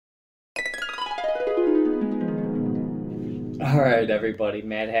Alright everybody,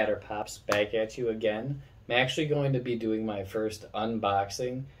 Mad Hatter Pops back at you again. I'm actually going to be doing my first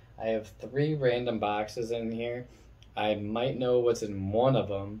unboxing. I have 3 random boxes in here. I might know what's in one of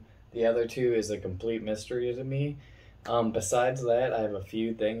them. The other 2 is a complete mystery to me. Besides that, I have a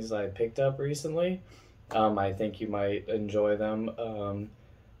few things I picked up recently. I think you might enjoy them.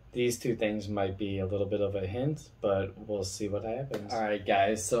 These 2 things might be a little bit of a hint, but we'll see what happens. Alright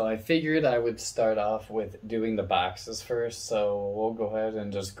guys, so I figured I would start off with doing the boxes first, so we'll go ahead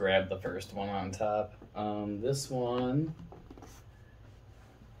and just grab the first one on top. This one,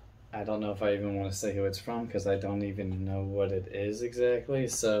 I don't know if I even want to say who it's from because I don't even know what it is exactly,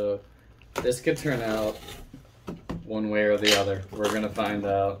 so this could turn out one way or the other. We're going to find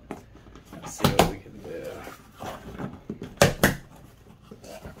out. Let's see what we can do.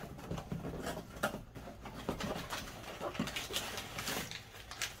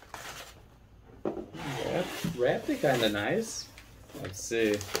 Wrapped it kind of nice. Let's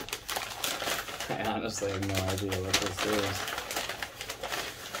see. I honestly have no idea what this is.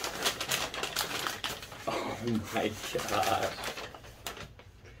 Oh my god.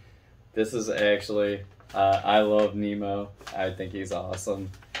 This is actually, I love Nemo. I think he's awesome.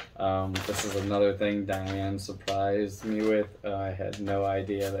 This is another thing Diane surprised me with. I had no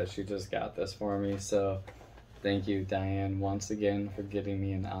idea that she just got this for me, so thank you, Diane, once again for giving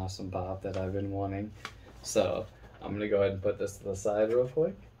me an awesome pop that I've been wanting. So, I'm going to go ahead and put this to the side real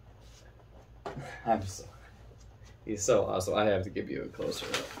quick. He's so awesome. I have to give you a closer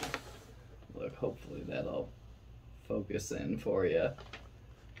look. Look, hopefully that'll focus in for you.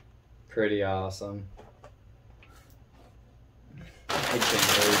 Pretty awesome. I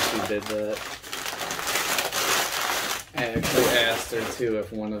can't believe she did that. I actually asked her too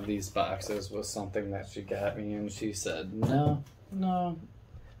if one of these boxes was something that she got me, and she said, no,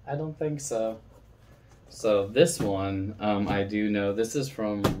 I don't think so. So this one, I do know, this is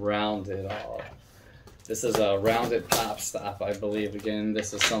from Rounded All. This is a Rounded Pop Stop, I believe. Again,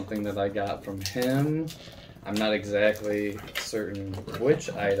 this is something that I got from him. I'm not exactly certain which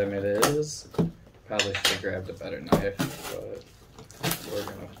item it is. Probably should have grabbed a better knife, but we're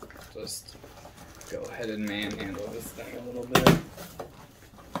gonna just go ahead and manhandle this thing a little bit.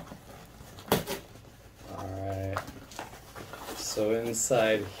 Alright. So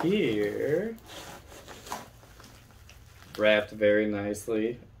inside here, wrapped very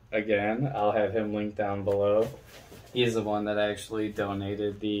nicely. Again, I'll have him linked down below. He's the one that actually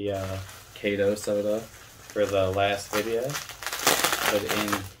donated the Kato soda for the last video. But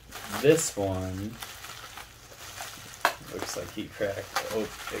in this one, looks like he cracked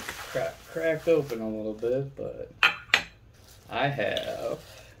open a little bit, but I have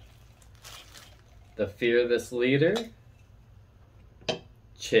the Fearless Leader,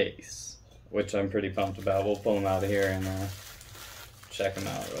 Chase, which I'm pretty pumped about. We'll pull him out of here and check him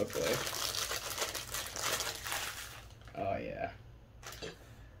out real quick. Oh yeah.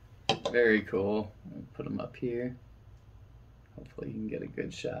 Very cool. I'll put him up here. Hopefully you can get a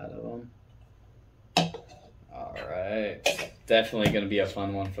good shot of him. Alright. Definitely going to be a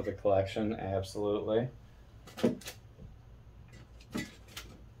fun one for the collection. Absolutely.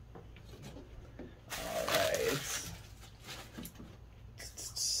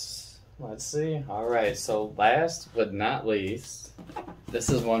 Let's see. Alright, so last but not least, this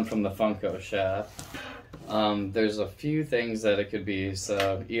is one from the Funko shop. There's a few things that it could be,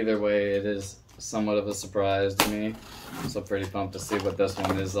 so either way it is somewhat of a surprise to me. I'm so pretty pumped to see what this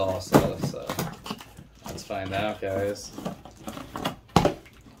one is also, so let's find out, guys.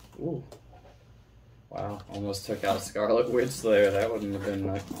 Ooh. Wow, almost took out Scarlet Witch there. That wouldn't have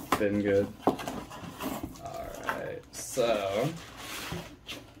been good. Alright, so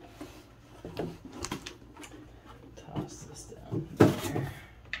toss this down here.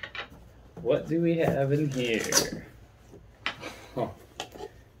 What do we have in here? Oh,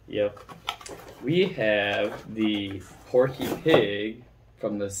 yep. We have the Porky Pig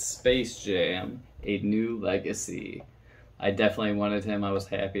from the Space Jam, A New Legacy. I definitely wanted him. I was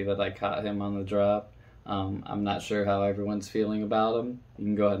happy that I caught him on the drop. I'm not sure how everyone's feeling about him. You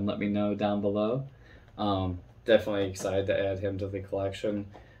can go ahead and let me know down below. Definitely excited to add him to the collection.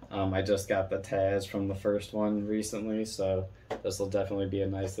 I just got the Taz from the first one recently, so this will definitely be a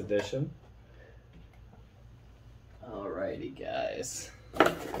nice addition. Alrighty, guys.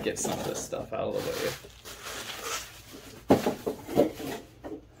 Get some of this stuff out of the way.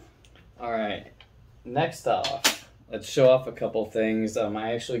 Alright, next off, let's show off a couple things.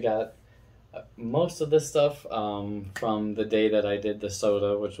 I actually got most of this stuff from the day that I did the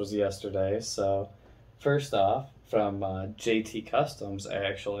soda, which was yesterday. So first off, from JT Customs,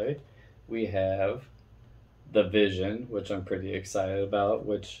 actually, we have the Vision, which I'm pretty excited about,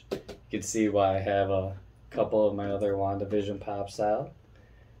 which you can see why I have a couple of my other Wanda Vision pops out.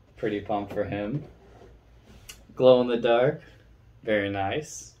 Pretty pumped for him. Glow in the dark, very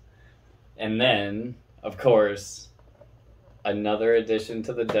nice. And then, of course, another addition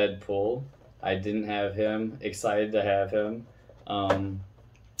to the Deadpool. I didn't have him, excited to have him.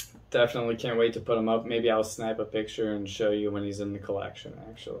 Definitely can't wait to put him up. Maybe I'll snap a picture and show you when he's in the collection,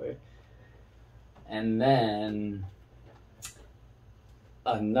 actually. And then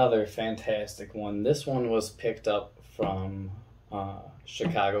another fantastic one. This one was picked up from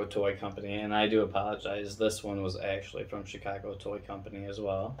Chicago Toy Company, and I do apologize. This one was actually from Chicago Toy Company as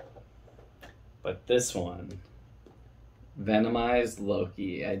well. But this one, Venomized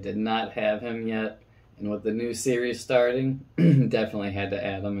Loki. I did not have him yet, and with the new series starting, definitely had to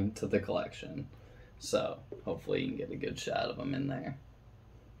add him into the collection. So hopefully you can get a good shot of him in there.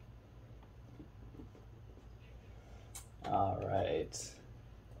 All right.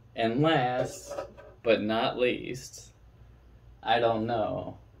 And last but not least, I don't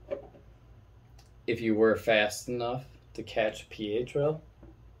know if you were fast enough to catch Pietro,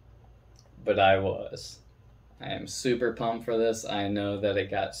 but I was. I am super pumped for this. I know that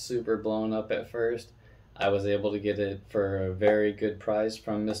it got super blown up at first. I was able to get it for a very good price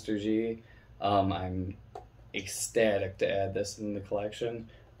from Mr. G. I'm ecstatic to add this in the collection.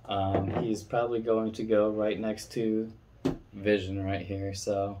 He's probably going to go right next to Vision right here.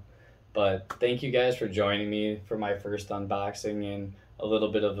 But thank you guys for joining me for my first unboxing and a little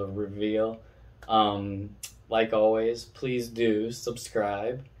bit of a reveal. Like always, please do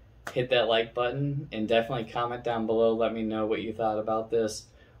subscribe, hit that like button, and definitely comment down below. Let me know what you thought about this,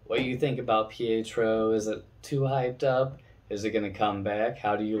 what you think about Pietro. Is it too hyped up? Is it going to come back?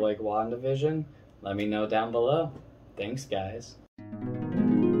 How do you like WandaVision? Let me know down below. Thanks, guys.